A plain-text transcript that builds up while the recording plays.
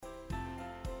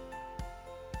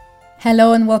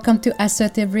Hello and welcome to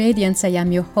Assertive Radiance. I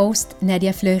am your host,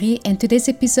 Nadia Fleury, and today's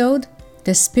episode,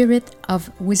 The Spirit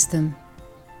of Wisdom.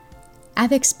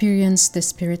 I've experienced the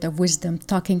Spirit of Wisdom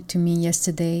talking to me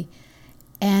yesterday,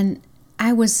 and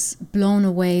I was blown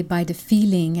away by the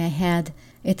feeling I had.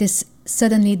 It is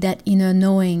suddenly that inner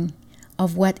knowing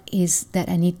of what is that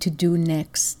I need to do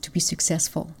next to be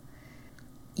successful.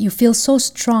 You feel so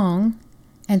strong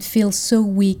and feel so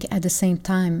weak at the same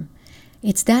time.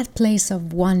 It's that place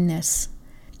of oneness.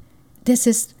 This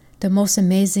is the most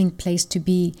amazing place to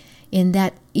be, in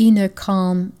that inner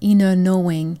calm, inner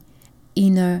knowing,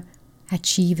 inner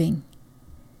achieving.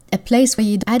 A place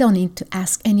where I don't need to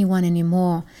ask anyone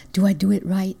anymore, do I do it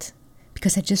right?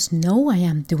 Because I just know I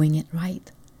am doing it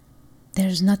right.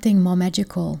 There's nothing more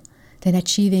magical than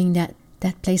achieving that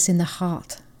place in the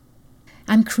heart.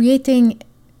 I'm creating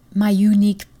my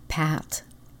unique path.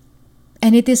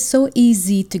 And it is so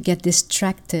easy to get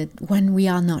distracted when we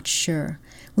are not sure.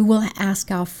 We will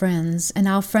ask our friends, and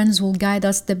our friends will guide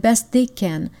us the best they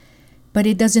can, but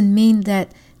it doesn't mean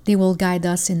that they will guide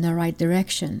us in the right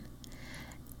direction.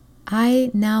 I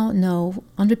now know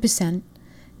 100%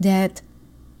 that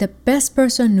the best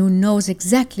person who knows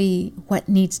exactly what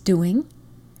needs doing,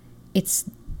 it's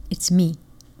me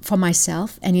for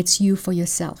myself, and it's you for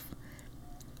yourself.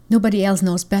 Nobody else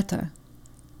knows better.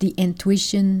 The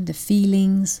intuition, the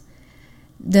feelings,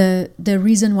 the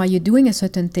reason why you're doing a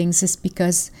certain things is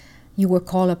because you were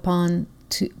called upon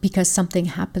to, because something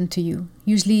happened to you.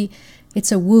 Usually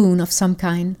it's a wound of some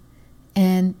kind,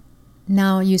 and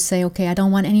now you say, okay, I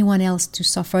don't want anyone else to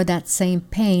suffer that same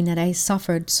pain that I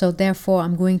suffered, so therefore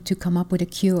I'm going to come up with a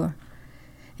cure.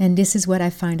 And this is what I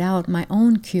find out, my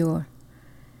own cure.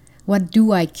 What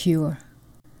do I cure?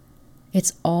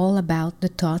 It's all about the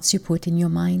thoughts you put in your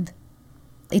mind.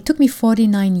 It took me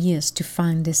 49 years to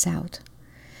find this out.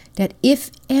 That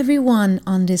if everyone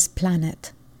on this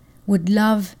planet would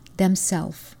love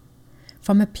themselves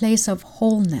from a place of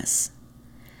wholeness,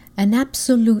 an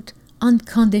absolute,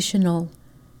 unconditional,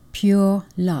 pure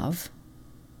love,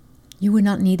 you would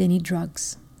not need any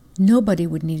drugs. Nobody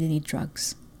would need any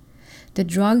drugs. The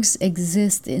drugs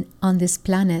exist on this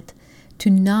planet to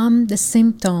numb the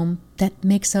symptom that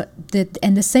makes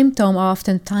and the symptom are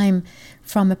oftentimes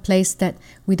from a place that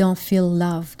we don't feel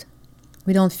loved.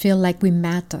 We don't feel like we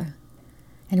matter.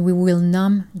 And we will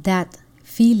numb that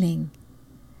feeling.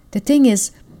 The thing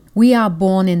is, we are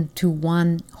born into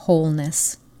one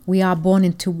wholeness. We are born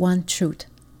into one truth,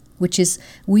 which is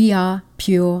we are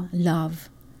pure love.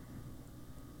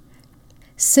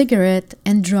 Cigarette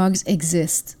and drugs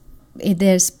exist.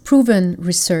 There's proven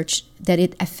research that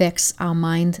it affects our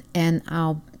mind and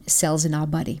our cells in our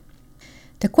body.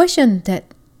 The question that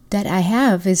I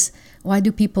have is, why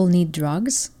do people need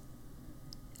drugs?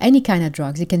 Any kind of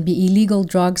drugs. It can be illegal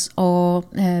drugs or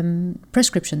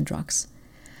prescription drugs.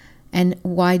 And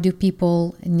why do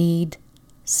people need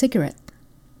cigarette?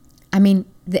 And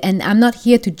I'm not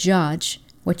here to judge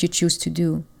what you choose to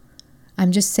do.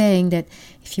 I'm just saying that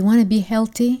if you want to be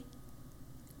healthy,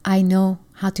 I know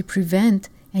how to prevent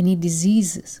any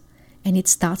diseases. And it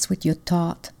starts with your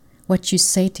thought, what you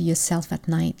say to yourself at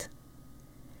night.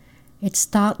 It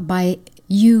starts by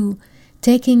you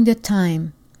taking the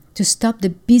time to stop the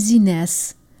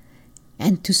busyness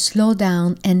and to slow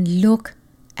down and look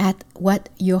at what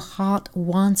your heart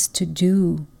wants to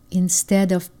do,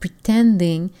 instead of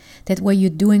pretending that what you're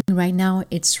doing right now,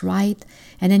 it's right,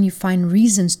 and then you find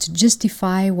reasons to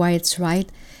justify why it's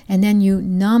right, and then you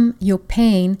numb your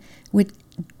pain with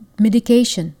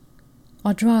medication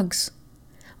or drugs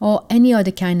or any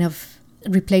other kind of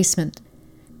replacement.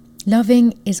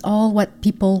 Loving is all what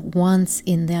people want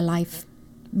in their life.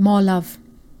 More love.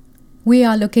 We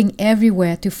are looking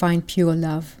everywhere to find pure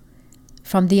love,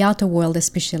 from the outer world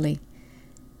especially.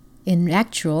 In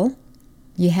actual,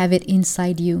 you have it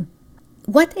inside you.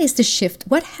 What is the shift?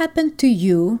 What happened to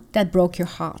you that broke your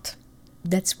heart?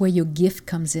 That's where your gift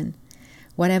comes in.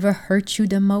 Whatever hurt you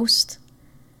the most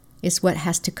is what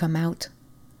has to come out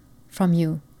from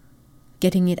you.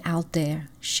 Getting it out there,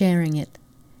 sharing it.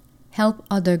 Help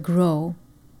other grow,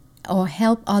 or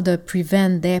help other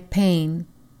prevent their pain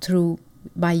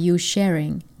by you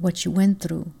sharing what you went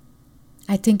through.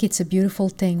 I think it's a beautiful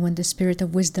thing when the Spirit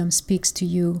of Wisdom speaks to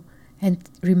you and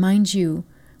reminds you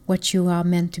what you are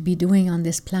meant to be doing on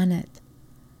this planet.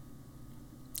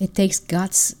 It takes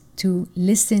guts to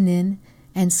listen in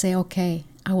and say, okay,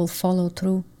 I will follow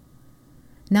through.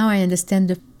 Now I understand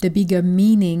the bigger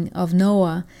meaning of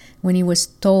Noah when he was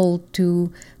told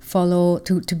to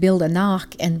build an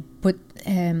ark and put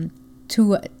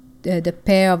the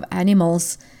pair of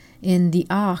animals in the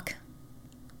ark,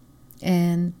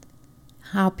 and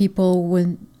how people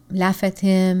laugh at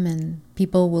him and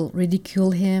people will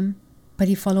ridicule him, but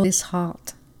he followed his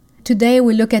heart. Today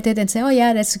we look at it and say, oh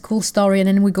yeah, that's a cool story, and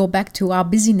then we go back to our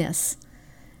busyness.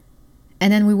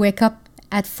 And then we wake up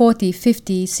at 40,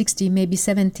 50, 60, maybe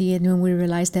 70, and when we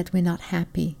realize that we're not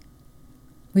happy.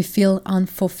 We feel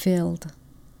unfulfilled.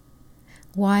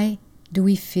 Why do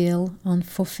we feel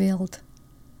unfulfilled?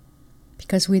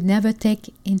 Because we never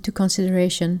take into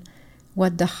consideration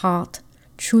what the heart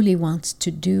truly wants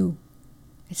to do.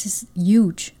 This is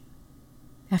huge.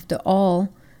 After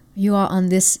all, you are on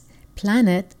this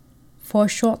planet for a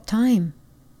short time.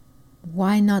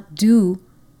 Why not do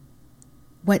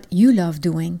what you love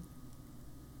doing?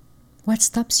 What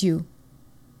stops you?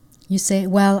 You say,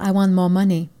 well, I want more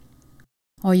money.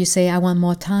 Or you say, I want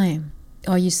more time.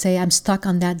 Or you say, I'm stuck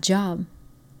on that job.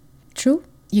 True,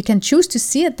 you can choose to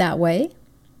see it that way.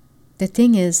 The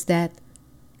thing is that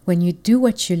when you do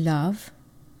what you love,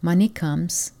 money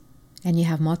comes and you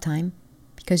have more time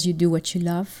because you do what you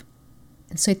love.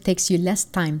 And so it takes you less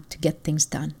time to get things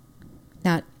done.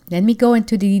 Now, let me go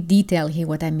into the detail here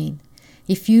what I mean.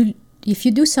 If you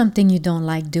do something you don't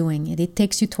like doing, it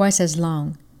takes you twice as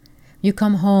long. You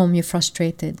come home, you're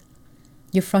frustrated.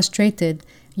 You're frustrated,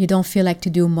 you don't feel like to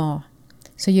do more.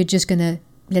 So you're just going to,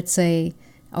 let's say,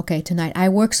 okay, tonight I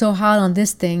worked so hard on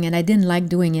this thing and I didn't like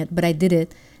doing it, but I did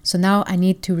it. So now I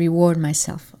need to reward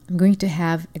myself. I'm going to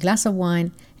have a glass of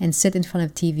wine and sit in front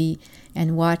of TV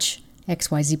and watch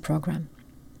XYZ program.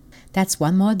 That's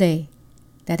one more day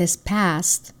that has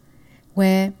passed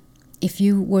where if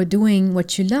you were doing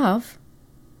what you love,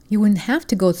 you wouldn't have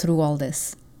to go through all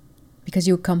this because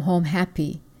you would come home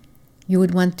happy. You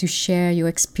would want to share your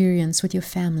experience with your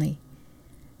family.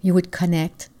 You would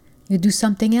connect. You do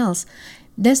something else.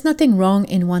 There's nothing wrong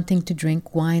in wanting to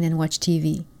drink wine and watch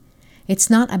TV. It's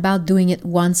not about doing it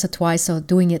once or twice or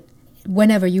doing it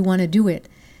whenever you want to do it.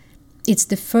 It's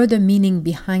the further meaning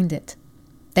behind it.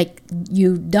 Like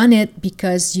you've done it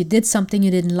because you did something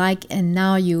you didn't like and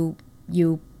now you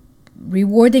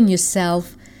rewarding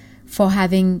yourself for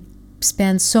having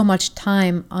spent so much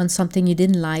time on something you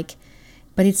didn't like.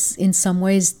 But it's in some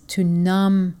ways to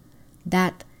numb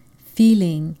that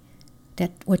feeling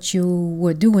that what you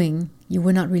were doing, you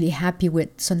were not really happy with.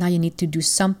 So now you need to do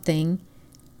something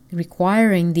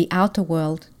requiring the outer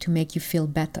world to make you feel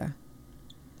better.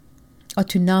 Or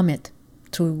to numb it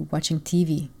through watching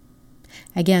TV.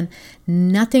 Again,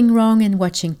 nothing wrong in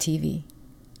watching TV.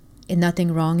 And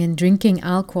nothing wrong in drinking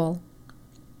alcohol.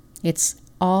 It's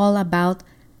all about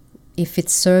if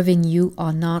it's serving you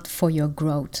or not for your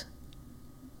growth.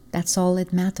 That's all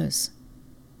it matters.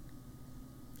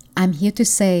 I'm here to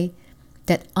say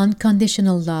that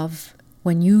unconditional love,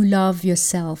 when you love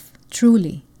yourself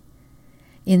truly,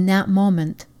 in that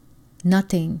moment,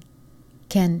 nothing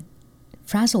can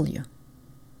frazzle you.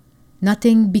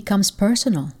 Nothing becomes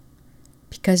personal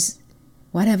because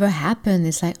whatever happened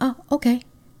is like, oh, okay,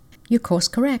 you course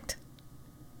correct.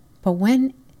 But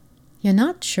when you're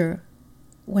not sure,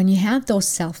 when you have those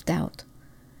self-doubt,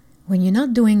 when you're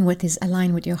not doing what is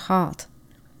aligned with your heart,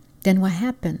 then what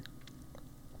happened?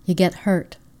 You get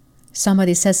hurt.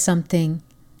 Somebody says something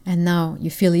and now you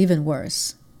feel even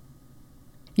worse.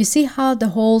 You see how the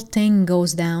whole thing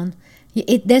goes down?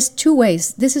 There's two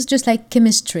ways. This is just like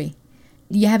chemistry.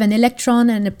 You have an electron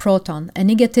and a proton, a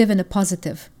negative and a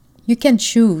positive. You can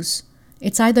choose.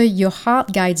 It's either your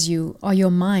heart guides you or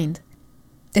your mind.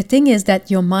 The thing is that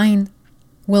your mind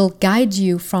will guide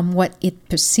you from what it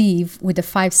perceives with the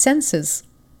five senses.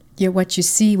 What you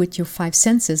see with your five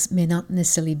senses may not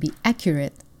necessarily be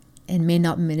accurate and may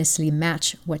not necessarily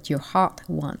match what your heart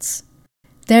wants.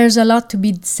 There's a lot to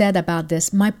be said about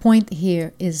this. My point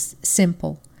here is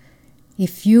simple.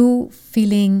 If you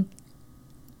feeling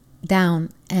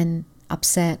down and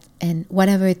upset and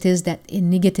whatever it is that in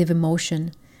negative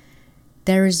emotion,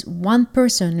 there is one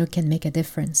person who can make a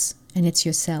difference, and it's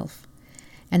yourself.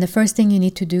 And the first thing you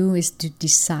need to do is to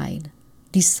decide.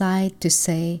 Decide to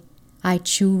say, I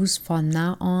choose from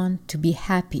now on to be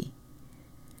happy,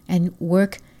 and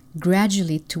work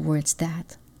gradually towards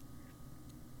that.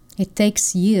 It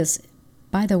takes years.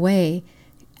 By the way,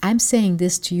 I'm saying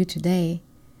this to you today.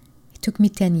 It took me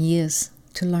 10 years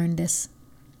to learn this.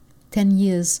 10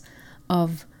 years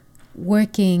of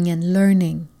working and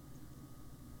learning.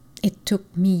 It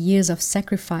took me years of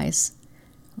sacrifice.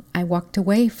 I walked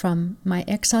away from my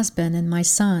ex-husband and my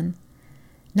son,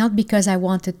 not because I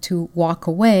wanted to walk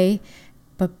away,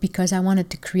 but because I wanted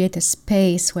to create a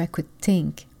space where I could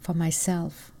think for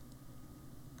myself.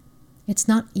 It's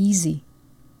not easy.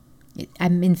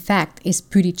 In fact, it's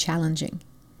pretty challenging.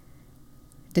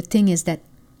 The thing is that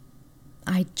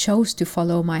I chose to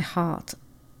follow my heart.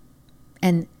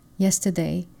 And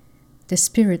yesterday, the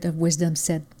Spirit of Wisdom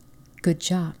said, "Good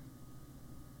job."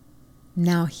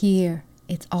 Now here,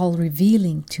 it's all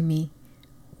revealing to me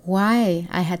why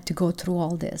I had to go through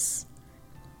all this.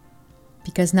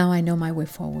 Because now I know my way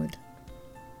forward.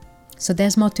 So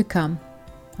there's more to come.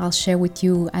 I'll share with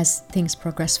you as things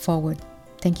progress forward.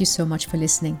 Thank you so much for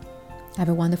listening. Have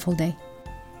a wonderful day.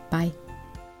 Bye.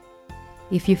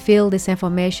 If you feel this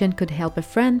information could help a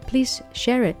friend, please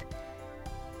share it.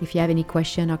 If you have any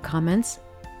questions or comments,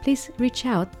 please reach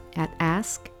out at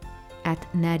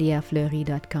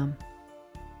ask@nadiafleury.com.